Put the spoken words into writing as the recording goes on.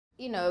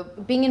You know,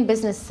 being in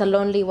business is a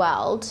lonely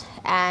world,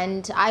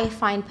 and I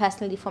find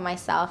personally for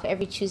myself,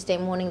 every Tuesday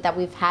morning that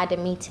we've had a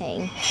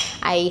meeting,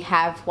 I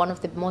have one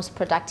of the most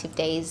productive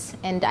days.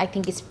 And I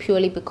think it's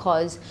purely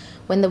because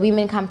when the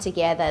women come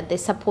together, they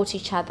support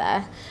each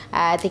other,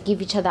 they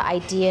give each other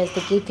ideas,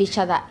 they give each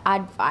other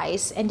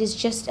advice, and it's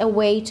just a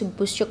way to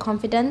boost your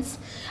confidence.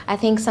 I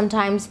think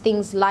sometimes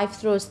life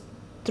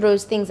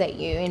throws things at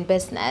you in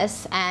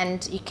business,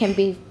 and you can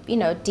be,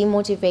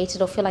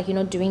 demotivated or feel like you're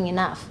not doing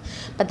enough.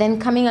 But then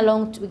coming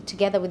along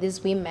together with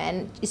these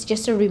women, it's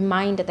just a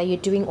reminder that you're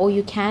doing all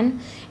you can,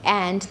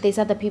 and there's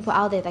other people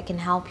out there that can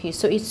help you.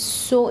 So it's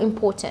so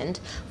important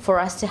for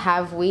us to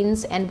have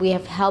wins, and we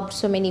have helped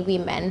so many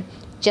women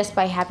just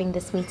by having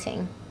this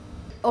meeting.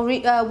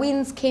 We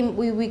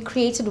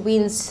created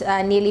Wins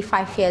nearly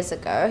 5 years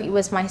ago. It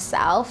was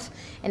myself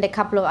and a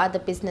couple of other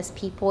business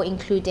people,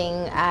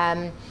 including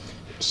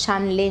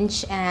Sean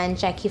Lynch and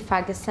Jackie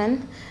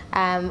Ferguson.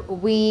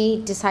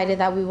 We decided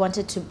that we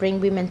wanted to bring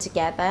women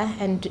together,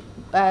 and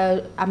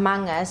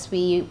among us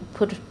we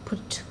put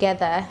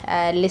together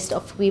a list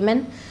of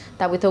women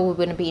that we thought were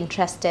going to be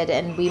interested,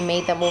 and we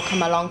made them all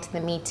come along to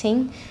the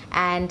meeting,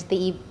 and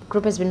the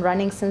group has been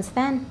running since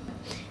then.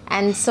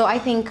 And so I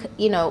think,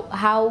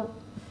 how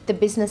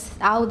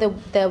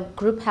the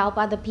group help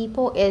other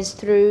people is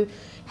through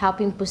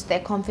helping boost their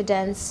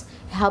confidence,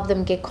 help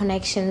them get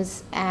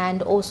connections,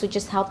 and also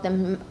just help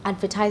them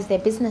advertise their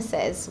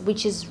businesses,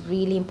 which is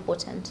really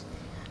important.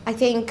 I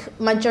think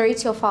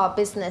majority of our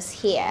business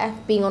here,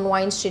 being on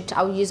Wine Street,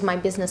 I'll use my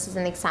business as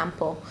an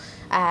example.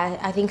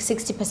 I think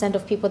 60%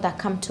 of people that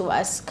come to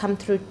us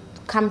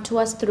come to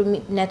us through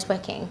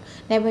networking.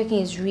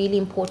 Networking is really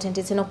important.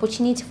 It's an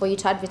opportunity for you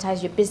to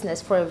advertise your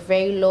business for a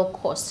very low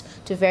cost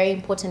to very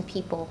important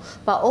people.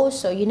 But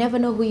also, you never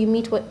know who you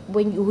meet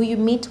when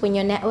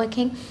you're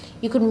networking.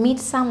 You could meet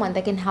someone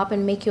that can help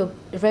and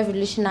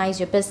revolutionize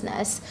your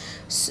business,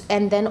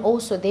 and then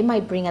also they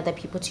might bring other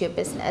people to your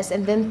business,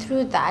 and then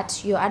through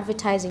that you're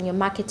advertising, you're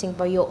marketing,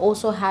 but you're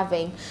also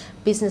having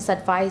business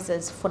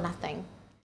advisors for nothing.